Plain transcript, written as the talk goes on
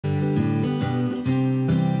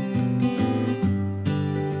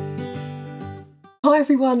Hi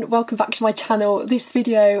everyone, welcome back to my channel. This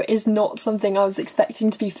video is not something I was expecting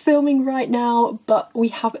to be filming right now, but we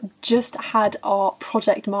have just had our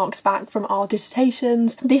project marks back from our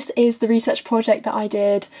dissertations. This is the research project that I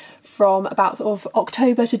did from about sort of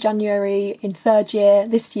October to January in third year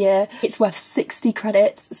this year. It's worth 60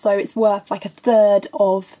 credits, so it's worth like a third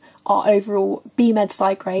of our overall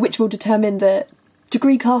BMedSci grade, which will determine the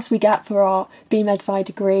degree class we get for our BMedSci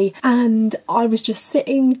degree. And I was just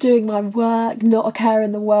sitting doing my work, not a care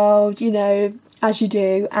in the world, you know, as you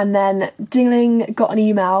do, and then ding, got an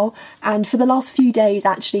email. And for the last few days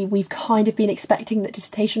actually we've kind of been expecting that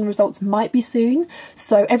dissertation results might be soon,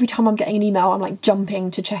 so every time I'm getting an email I'm like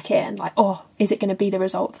jumping to check in, like, oh, is it going to be the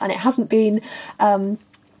results? And it hasn't been.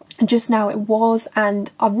 Just now it was,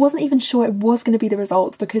 and I wasn't even sure it was going to be the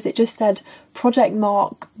results because it just said project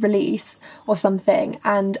mark release or something,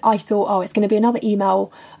 and I thought, oh, it's going to be another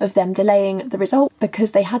email of them delaying the result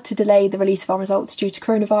because they had to delay the release of our results due to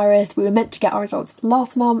coronavirus. We were meant to get our results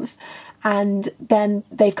last month, and then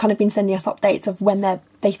they've kind of been sending us updates of when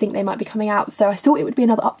they think they might be coming out. So I thought it would be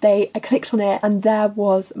another update. I clicked on it and there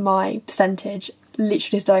was my percentage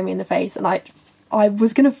literally staring me in the face, and I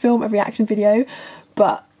was going to film a reaction video,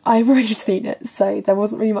 but I've already seen it, so there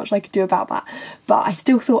wasn't really much I could do about that. But I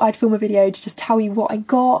still thought I'd film a video to just tell you what I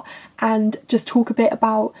got and just talk a bit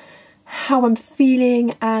about how I'm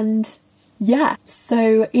feeling, and yeah.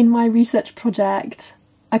 So in my research project,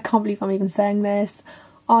 I can't believe I'm even saying this,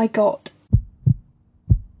 I got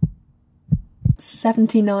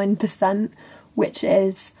 79%, which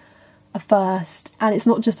is a first, and it's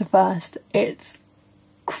not just a first, it's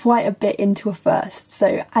quite a bit into a first.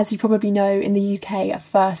 So as you probably know, in the UK a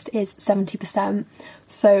first is 70%,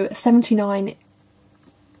 so 79,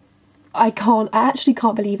 I actually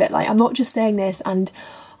can't believe it. Like, I'm not just saying this, and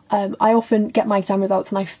I often get my exam results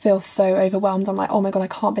and I feel so overwhelmed. I'm like, oh my god, I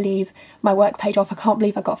can't believe my work paid off, I can't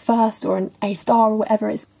believe I got first or an A star or whatever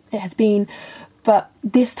it has been. But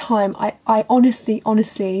this time I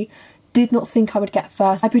honestly did not think I would get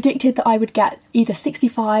first. I predicted that I would get either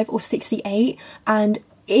 65 or 68, and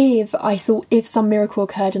if some miracle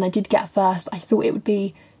occurred and I did get first, I thought it would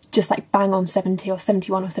be just like bang on 70 or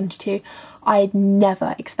 71 or 72. I had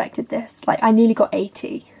never expected this. Like, I nearly got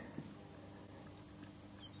 80.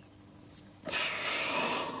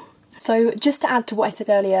 So just to add to what I said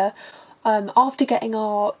earlier, after getting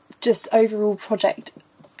our just overall project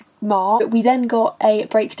mark, we then got a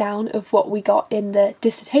breakdown of what we got in the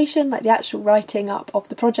dissertation, like the actual writing up of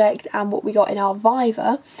the project, and what we got in our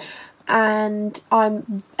viva. And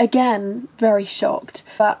I'm again very shocked,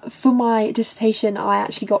 but for my dissertation I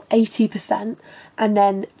actually got 80%, and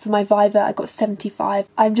then for my viva I got 75.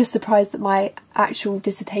 I'm just surprised that my actual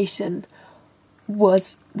dissertation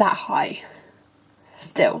was that high.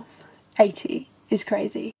 Still, 80 is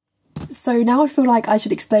crazy. So now I feel like I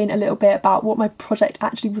should explain a little bit about what my project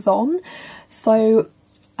actually was on. So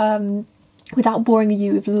without boring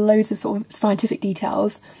you with loads of sort of scientific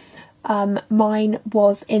details, mine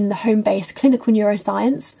was in the home-based clinical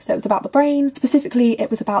neuroscience, so it was about the brain. Specifically, it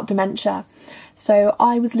was about dementia. So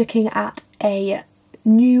I was looking at a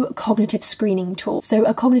new cognitive screening tool. So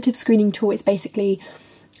a cognitive screening tool is basically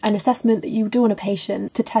an assessment that you do on a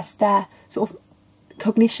patient to test their sort of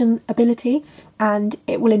cognition ability, and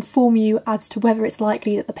it will inform you as to whether it's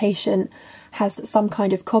likely that the patient has some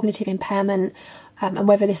kind of cognitive impairment, and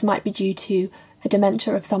whether this might be due to a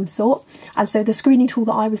dementia of some sort. And so the screening tool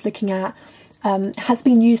that I was looking at has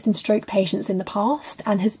been used in stroke patients in the past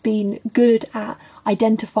and has been good at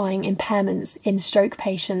identifying impairments in stroke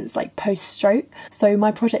patients, like post-stroke. So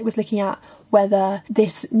my project was looking at whether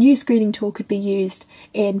this new screening tool could be used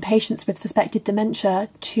in patients with suspected dementia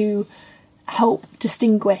to help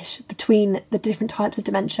distinguish between the different types of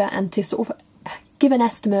dementia and to sort of give an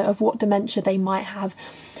estimate of what dementia they might have.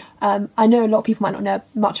 I know a lot of people might not know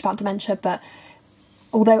much about dementia, but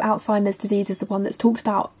although Alzheimer's disease is the one that's talked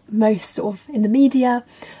about most sort of in the media,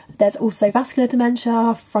 there's also vascular dementia,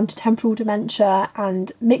 frontotemporal dementia,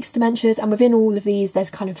 and mixed dementias, and within all of these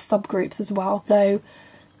there's kind of subgroups as well. So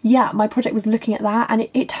yeah, my project was looking at that, and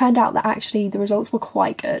it turned out that actually the results were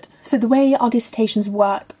quite good. So the way our dissertations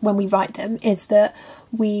work when we write them is that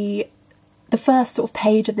the first sort of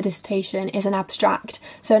page of the dissertation is an abstract.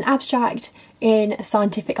 So an abstract in a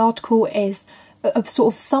scientific article is a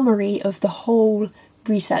sort of summary of the whole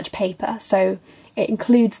research paper. So it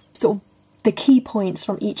includes sort of the key points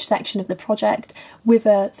from each section of the project with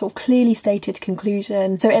a sort of clearly stated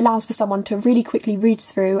conclusion. So it allows for someone to really quickly read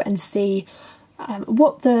through and see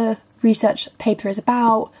what the research paper is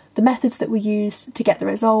about, the methods that were used to get the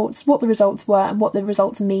results, what the results were, and what the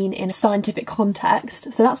results mean in a scientific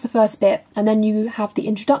context. So that's the first bit. And then you have the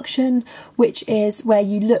introduction, which is where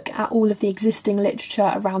you look at all of the existing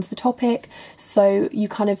literature around the topic. So you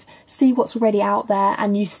kind of see what's already out there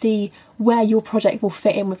and you see where your project will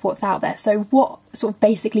fit in with what's out there. So what sort of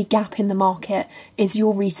basically gap in the market is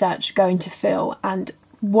your research going to fill, and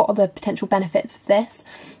what are the potential benefits of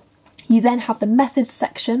this? You then have the methods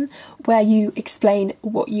section where you explain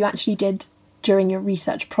what you actually did during your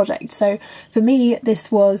research project. So for me,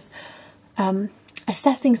 this was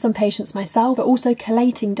assessing some patients myself, but also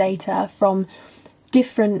collating data from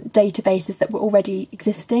different databases that were already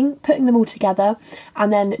existing, putting them all together,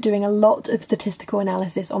 and then doing a lot of statistical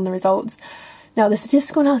analysis on the results. Now, the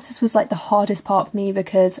statistical analysis was like the hardest part for me,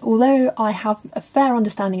 because although I have a fair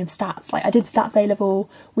understanding of stats, like I did stats A-level,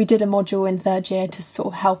 we did a module in third year to sort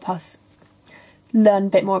of help us learn a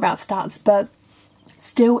bit more about stats, but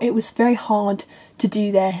still it was very hard to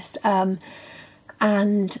do this,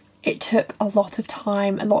 and it took a lot of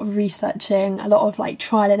time, a lot of researching, a lot of like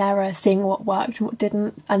trial and error, seeing what worked and what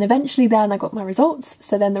didn't, and eventually then I got my results.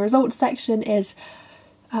 So then the results section is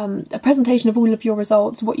a presentation of all of your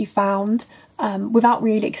results, what you found, without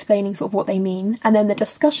really explaining sort of what they mean. And then the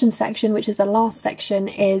discussion section, which is the last section,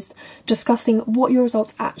 is discussing what your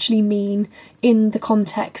results actually mean in the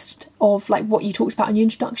context of like what you talked about in your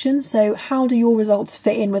introduction. So how do your results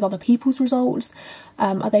fit in with other people's results?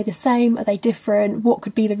 Are they the same? Are they different? What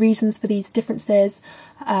could be the reasons for these differences?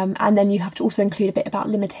 And then you have to also include a bit about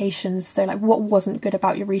limitations. So like what wasn't good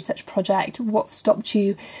about your research project? What stopped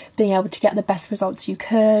you being able to get the best results you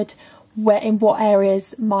could? Where, in what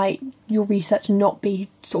areas might your research not be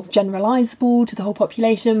sort of generalisable to the whole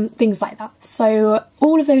population? Things like that. So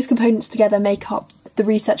all of those components together make up the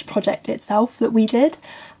research project itself that we did.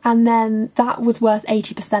 And then that was worth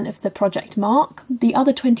 80% of the project mark. The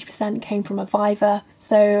other 20% came from a viva.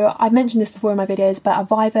 So I've mentioned this before in my videos, but a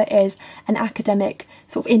viva is an academic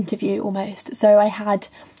sort of interview almost. So I had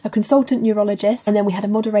a consultant neurologist, and then we had a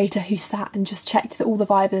moderator who sat and just checked that all the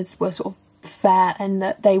vivas were sort of fair and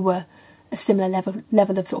that they were a similar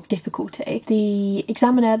level of sort of difficulty. The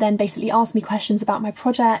examiner then basically asked me questions about my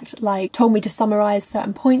project, like told me to summarise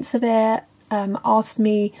certain points of it, asked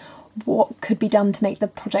me what could be done to make the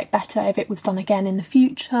project better if it was done again in the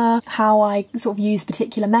future, how I sort of used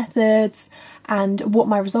particular methods and what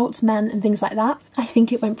my results meant and things like that. I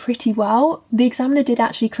think it went pretty well. The examiner did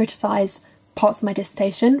actually criticise parts of my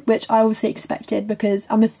dissertation, which I obviously expected because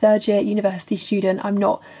I'm a third year university student. I'm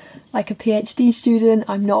not like a PhD student.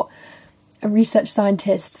 I'm not a research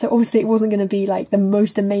scientist, so obviously it wasn't going to be like the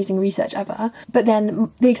most amazing research ever. But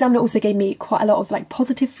then the examiner also gave me quite a lot of like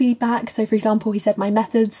positive feedback. So for example, he said my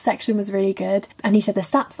methods section was really good, and he said the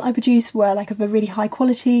stats that I produced were like of a really high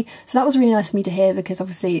quality. So that was really nice for me to hear, because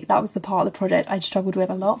obviously that was the part of the project I'd struggled with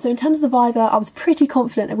a lot. So in terms of the viva, I was pretty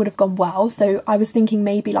confident it would have gone well. So I was thinking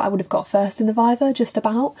maybe like I would have got first in the viva, just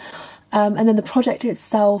about. And then the project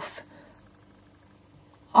itself,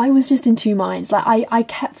 I was just in two minds. Like I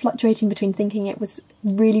kept fluctuating between thinking it was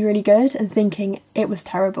really, really good and thinking it was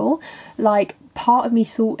terrible. Like part of me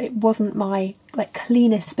thought it wasn't my like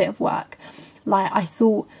cleanest bit of work. Like I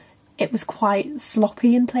thought it was quite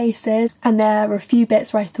sloppy in places, and there were a few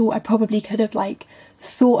bits where I thought I probably could have like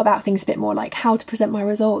thought about things a bit more, like how to present my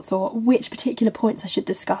results or which particular points I should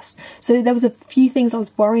discuss. So there was a few things I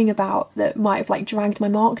was worrying about that might have like dragged my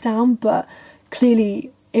mark down, but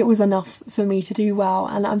clearly it was enough for me to do well,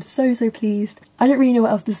 and I'm so pleased. I don't really know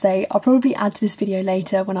what else to say. I'll probably add to this video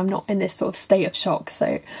later when I'm not in this sort of state of shock.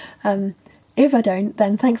 So if I don't,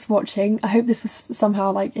 then thanks for watching. I hope this was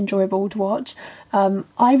somehow like enjoyable to watch.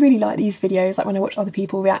 I really like these videos, like when I watch other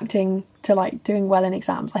people reacting to like doing well in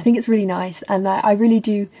exams. I think it's really nice, and I really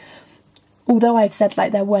do. Although I've said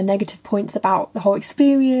like there were negative points about the whole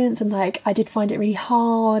experience, and like I did find it really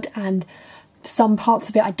hard, and some parts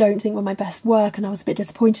of it I don't think were my best work and I was a bit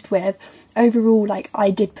disappointed with, overall like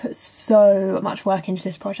I did put so much work into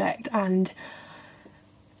this project, and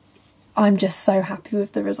I'm just so happy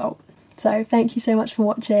with the result. So thank you so much for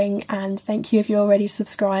watching, and thank you if you're already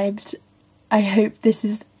subscribed. I hope this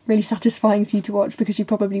is really satisfying for you to watch, because you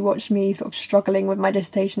probably watched me sort of struggling with my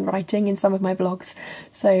dissertation writing in some of my vlogs.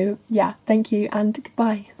 So yeah, thank you and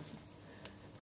goodbye.